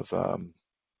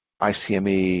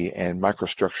ICME and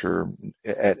microstructure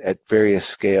at various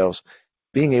scales,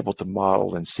 being able to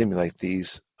model and simulate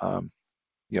these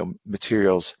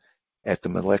materials at the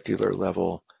molecular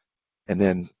level, and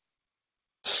then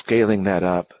scaling that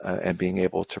up and being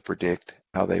able to predict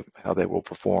how they will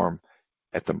perform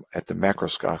at the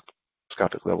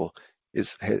macroscopic level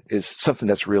is something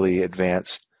that's really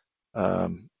advanced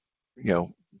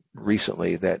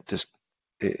recently, that just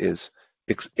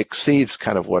exceeds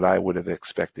kind of what I would have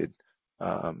expected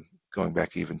going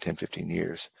back even 10-15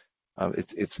 years.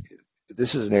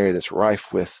 This is an area that's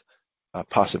rife with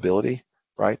possibility,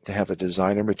 right? To have a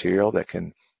designer material that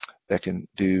can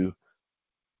do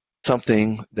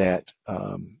something that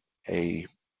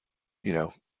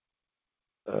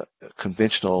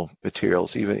conventional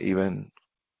materials, even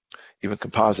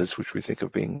composites, which we think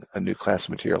of being a new class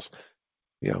of materials,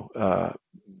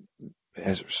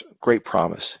 has great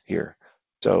promise here.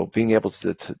 So being able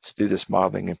to do this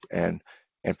modeling and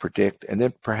predict, and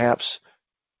then perhaps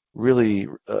really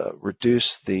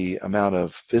reduce the amount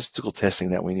of physical testing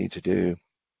that we need to do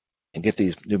and get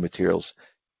these new materials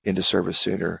into service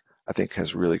sooner, I think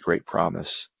has really great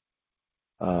promise.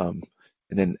 And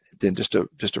then just a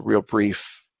real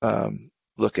brief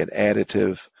look at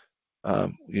additive.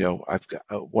 I've got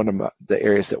one of the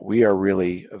areas that we are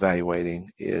really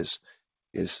evaluating is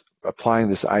applying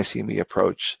this ICME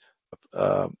approach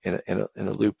in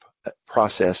a loop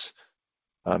process,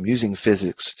 using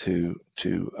physics to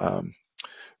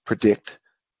predict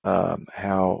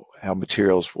how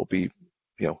materials will be,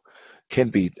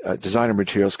 designer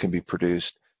materials can be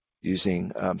produced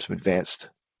using some advanced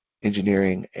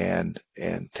engineering and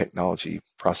technology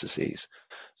processes.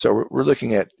 So we're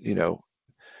looking at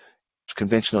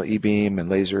conventional e-beam and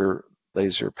laser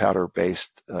powder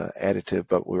based additive,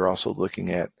 but we're also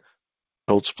looking at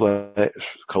cold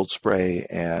spray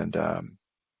and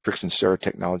friction stir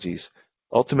technologies.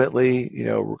 Ultimately,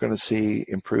 we're going to see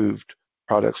improved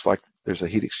products, like there's a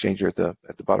heat exchanger at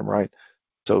the bottom right.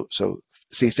 So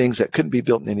see things that couldn't be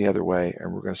built in any other way,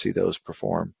 and we're going to see those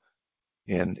perform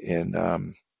in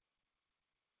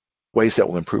ways that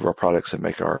will improve our products and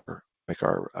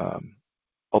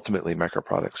ultimately make our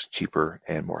products cheaper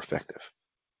and more effective.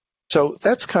 So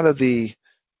that's kind of the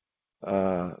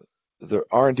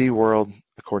R&D world,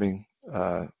 according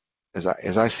as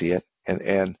I see it,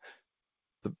 and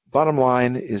the bottom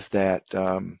line is that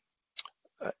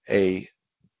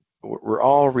we're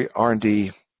all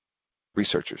R&D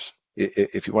researchers,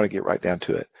 if you want to get right down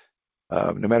to it.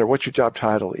 No matter what your job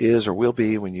title is or will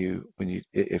be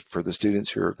if for the students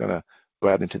who are going to go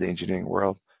out into the engineering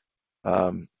world,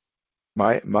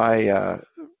 my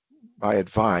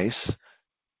advice,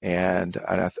 and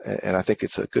I think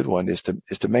it's a good one, is to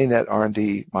maintain that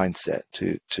R&D mindset,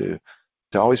 to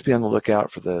always be on the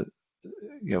lookout for the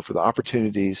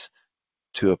opportunities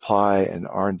to apply an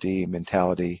R&D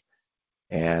mentality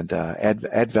and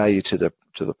add value to the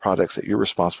products that you're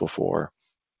responsible for,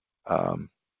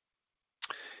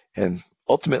 and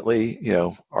ultimately,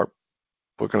 we're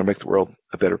going to make the world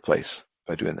a better place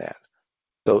by doing that.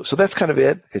 So that's kind of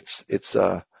it. It's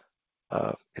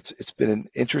been an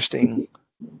interesting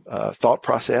thought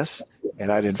process, and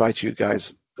I'd invite you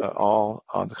guys all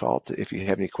on the call if you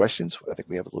have any questions. I think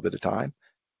we have a little bit of time,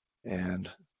 and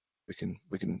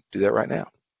we can do that right now.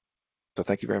 So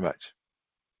thank you very much.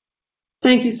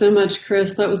 Thank you so much,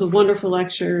 Chris. That was a wonderful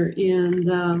lecture,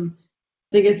 and I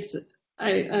think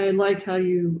I like how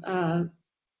you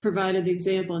provided the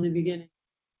example in the beginning.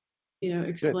 Good,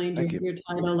 Explained thank you. your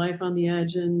title, Life on the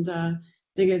Edge, and I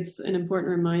think it's an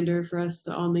important reminder for us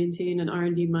to all maintain an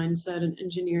R&D mindset in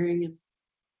engineering,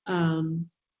 and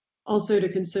also to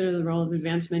consider the role of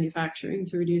advanced manufacturing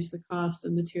to reduce the cost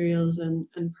of materials and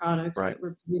products Right. that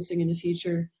we're producing in the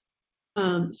future.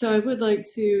 So I would like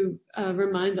to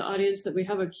remind the audience that we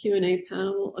have a Q&A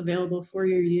panel available for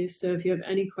your use. So if you have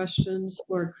any questions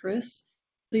for Chris,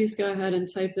 please go ahead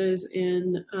and type those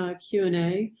in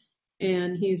Q&A.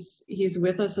 And he's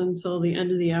with us until the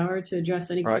end of the hour to address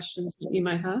any Right. questions that you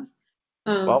might have.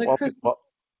 While But Chris,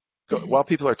 while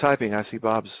people are typing, I see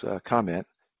Bob's comment,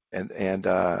 and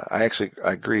I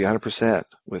agree 100%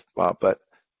 with Bob. But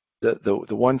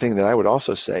the one thing that I would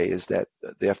also say is that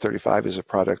the F-35 is a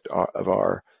product of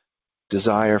our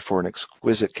desire for an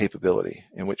exquisite capability,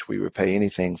 in which we would pay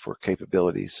anything for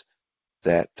capabilities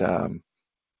that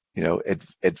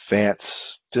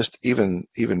advance just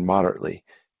even moderately,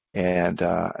 and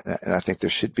I think there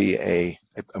should be a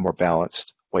more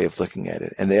balanced way of looking at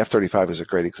it. And the F-35 is a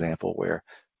great example where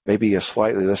maybe a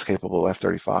slightly less capable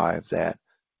F-35 that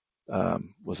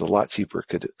was a lot cheaper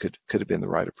could have been the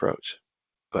right approach.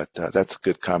 But that's a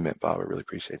good comment, Bob. I really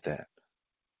appreciate that.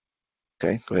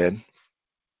 Okay, go ahead.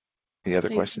 Any other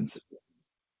questions?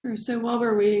 Sure. So while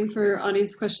we're waiting for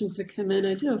audience questions to come in,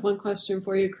 I do have one question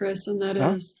for you, Chris, and that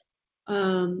is,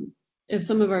 if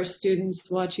some of our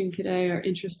students watching today are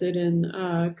interested in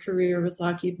a career with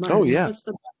Lockheed Martin, Oh yeah.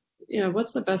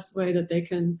 What's the best way that they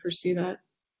can pursue that?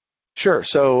 Sure.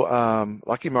 So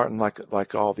Lockheed Martin,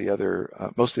 like all the other,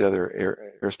 most of the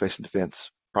other aerospace and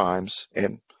defense primes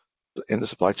and in the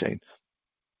supply chain,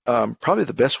 probably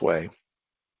the best way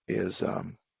is,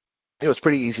 it's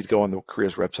pretty easy to go on the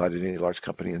careers website at any large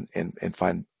company and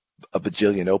find a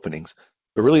bajillion openings.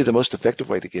 But really, the most effective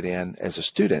way to get in as a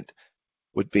student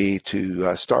would be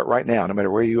to start right now, no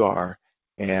matter where you are,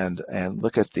 and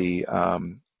look at the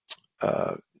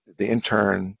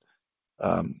intern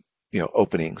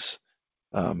openings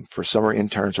for summer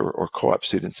interns or co-op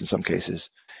students in some cases,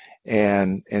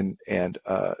 and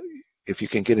if you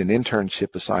can get an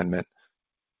internship assignment,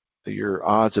 your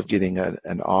odds of getting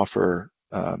an offer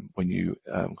when you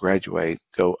graduate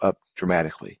go up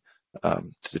dramatically,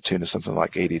 to the tune of something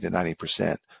like 80 to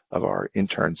 90% of our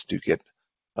interns do get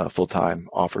full-time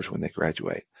offers when they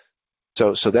graduate.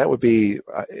 So that would be,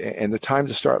 and the time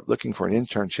to start looking for an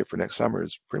internship for next summer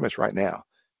is pretty much right now.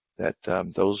 That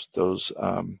those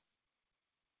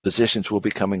positions will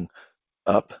be coming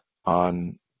up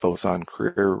on both on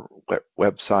career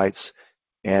websites,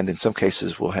 and in some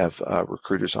cases we'll have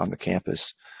recruiters on the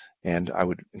campus, and I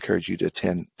would encourage you to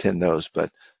attend those.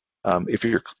 But if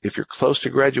you're close to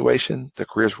graduation, the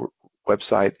careers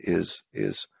website is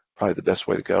probably the best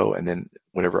way to go, and then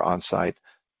whatever on-site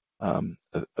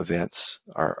events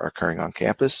are occurring on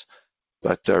campus.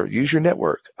 But use your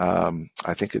network.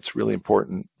 I think it's really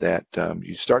important that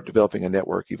you start developing a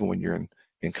network even when you're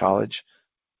in college,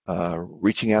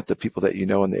 reaching out to people that you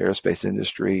know in the aerospace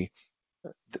industry.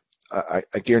 I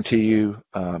guarantee you,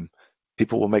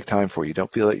 people will make time for you.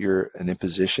 Don't feel that you're an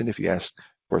imposition if you ask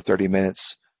for 30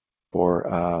 minutes for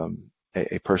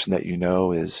a person that you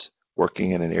know is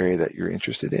working in an area that you're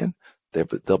interested in.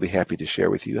 They'll be happy to share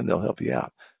with you, and they'll help you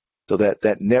out. So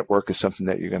that network is something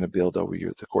that you're going to build over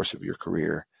the course of your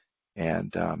career,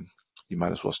 and you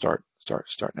might as well start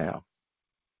now.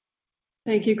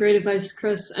 Thank you. Great advice,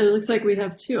 Chris. And it looks like we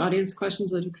have two audience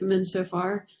questions that have come in so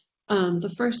far.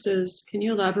 The first is, can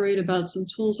you elaborate about some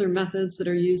tools or methods that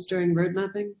are used during road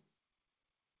mapping?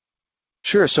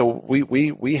 Sure. So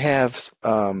we have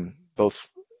both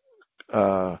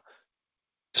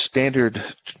standard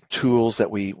tools that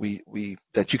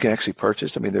that you can actually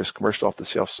purchase. I mean, there's commercial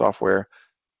off-the-shelf software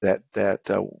that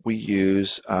we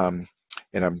use, and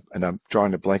I'm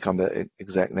drawing a blank on the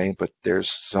exact name, but there's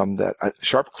some that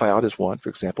Sharp Cloud is one, for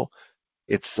example.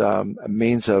 It's a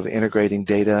means of integrating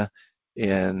data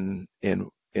in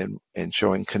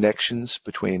showing connections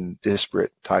between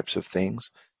disparate types of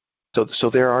things. So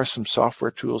there are some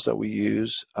software tools that we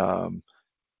use. A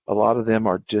lot of them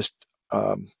are just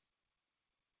I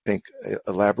think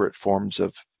elaborate forms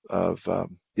of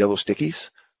yellow stickies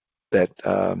that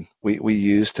we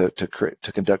use to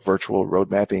conduct virtual road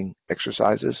mapping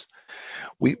exercises.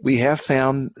 We have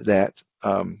found that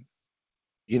the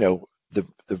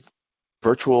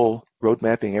virtual road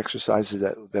mapping exercises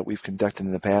that we've conducted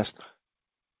in the past,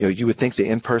 you would think the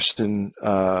in-person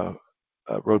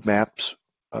road maps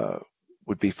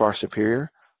would be far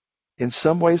superior, in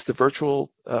some ways, the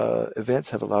virtual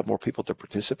events have allowed more people to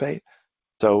participate.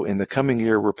 So in the coming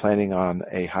year, we're planning on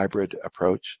a hybrid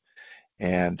approach,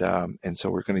 and so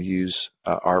we're going to use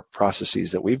our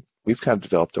processes that we've kind of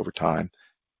developed over time,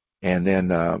 and then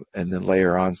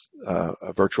layer on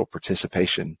a virtual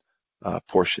participation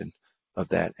portion of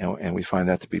that, and we find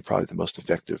that to be probably the most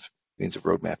effective means of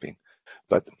road mapping.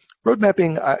 But road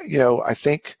mapping, I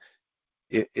think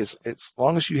it's as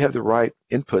long as you have the right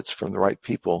inputs from the right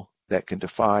people that can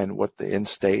define what the end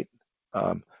state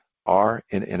are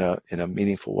in a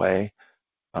meaningful way,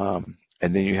 and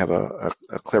then you have a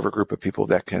clever group of people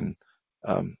that can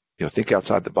think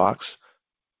outside the box.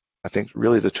 I think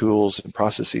really the tools and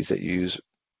processes that you use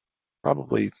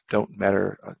probably don't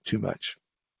matter too much.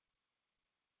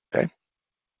 Okay.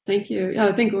 Thank you. Yeah,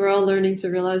 I think we're all learning to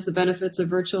realize the benefits of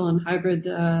virtual and hybrid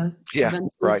Yeah,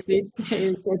 events right. these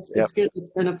days. It's Yep. good.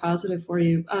 It's been a positive for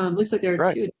you. Looks like there are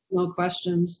Right. two additional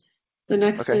questions. The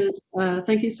next Okay. is,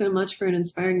 thank you so much for an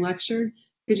inspiring lecture.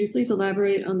 Could you please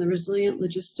elaborate on the resilient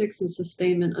logistics and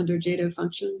sustainment under JADO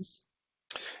functions?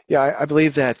 Yeah, I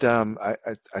believe that I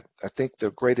think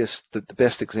the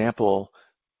best example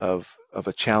of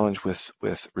a challenge with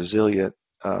resilient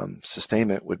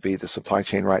sustainment would be the supply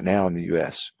chain right now in the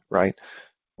U.S. Right,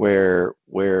 where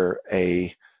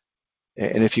and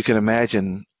if you can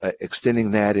imagine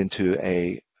extending that into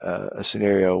a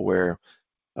scenario where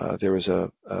there was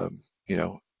a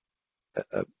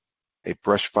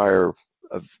brush fire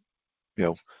of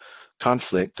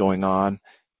conflict going on,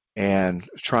 and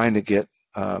trying to get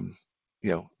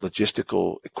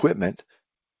logistical equipment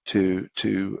to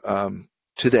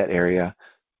that area,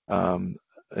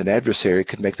 an adversary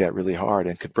could make that really hard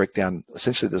and could break down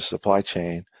essentially the supply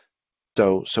chain.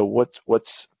 So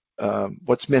what's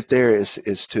meant there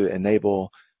is to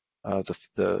enable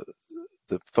the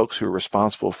folks who are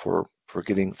responsible for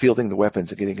fielding the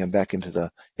weapons and getting them back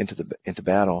into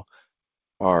battle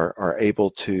are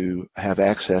able to have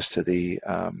access to the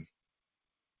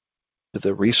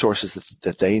resources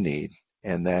that they need,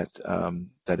 and that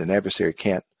an adversary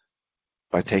can't,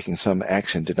 by taking some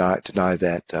action, deny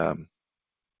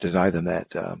them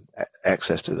that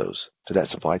access to that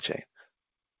supply chain.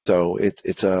 So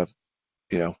it's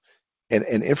and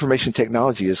information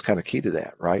technology is kind of key to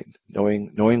that, right?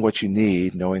 Knowing what you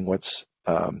need, knowing what's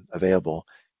available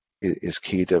is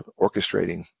key to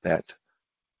orchestrating that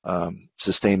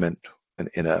sustainment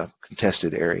in a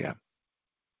contested area.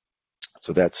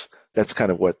 So that's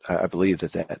kind of what I believe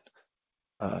that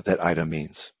item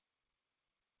means.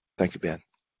 Thank you, Ben.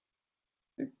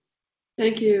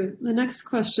 Thank you. The next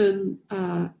question,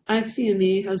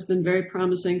 ICME has been very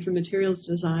promising for materials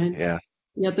design. Yeah.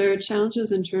 Yet there are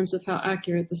challenges in terms of how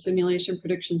accurate the simulation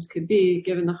predictions could be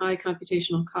given the high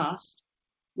computational cost.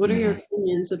 What are your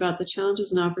opinions about the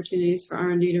challenges and opportunities for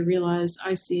R&D to realize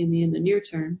ICME in the near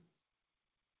term?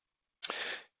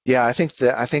 Yeah, I think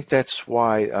that's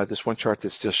why this one chart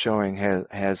that's just showing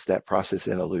has that process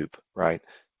in a loop, right?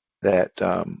 That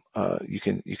you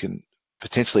can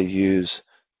potentially use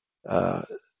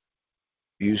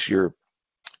your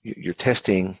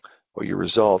testing or your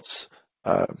results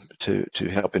to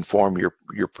help inform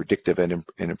your predictive and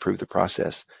improve the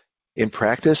process. In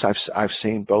practice, I've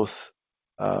seen both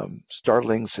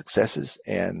startling successes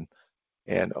and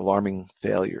alarming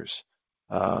failures.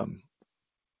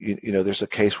 There's a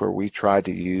case where we tried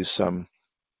to use some,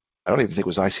 I don't even think it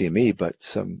was ICME, but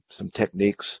some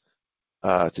techniques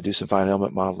to do some fine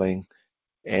element modeling,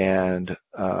 and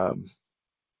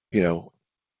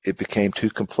it became too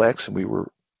complex, and we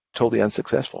were totally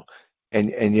unsuccessful.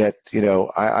 And yet,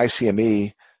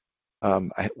 ICME,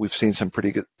 we've seen some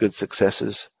pretty good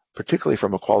successes, particularly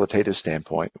from a qualitative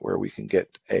standpoint, where we can get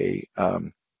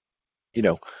an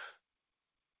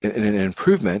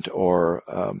improvement or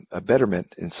a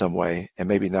betterment in some way, and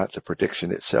maybe not the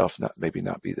prediction itself, maybe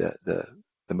not be the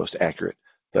most accurate,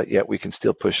 but yet we can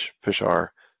still push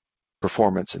our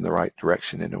performance in the right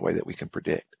direction in a way that we can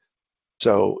predict.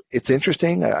 So it's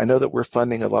interesting. I know that we're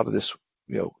funding a lot of this,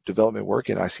 development work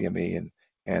in ICME,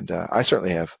 and I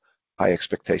certainly have high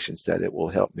expectations that it will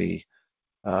help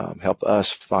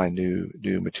us find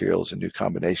new materials and new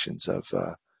combinations of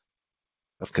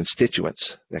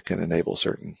constituents that can enable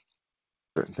certain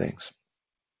things.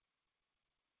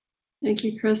 Thank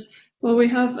you, Chris. Well, we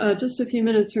have just a few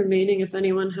minutes remaining. If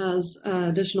anyone has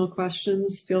additional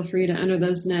questions, feel free to enter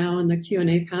those now in the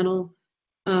Q&A panel.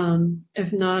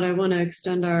 If not, I want to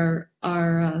extend our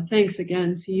thanks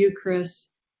again to you, Chris,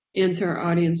 and to our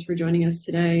audience for joining us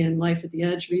today in Life at the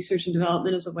Edge, Research and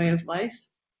Development as a Way of Life.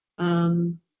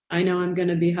 I know I'm going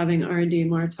to be having R&D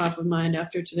more top of mind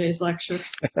after today's lecture.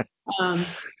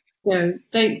 So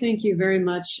thank you very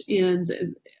much. And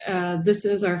this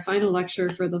is our final lecture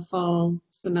for the fall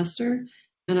semester.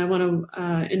 And I want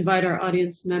to invite our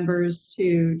audience members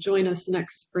to join us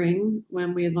next spring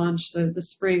when we launch the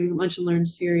spring Lunch and Learn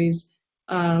series.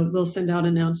 We'll send out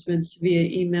announcements via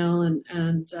email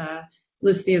and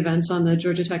list the events on the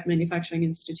Georgia Tech Manufacturing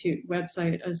Institute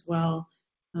website as well.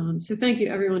 So thank you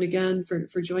everyone again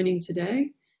for joining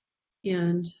today,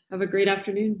 and have a great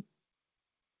afternoon.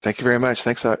 Thank you very much.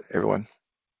 Thanks, everyone.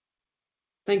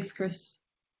 Thanks, Chris.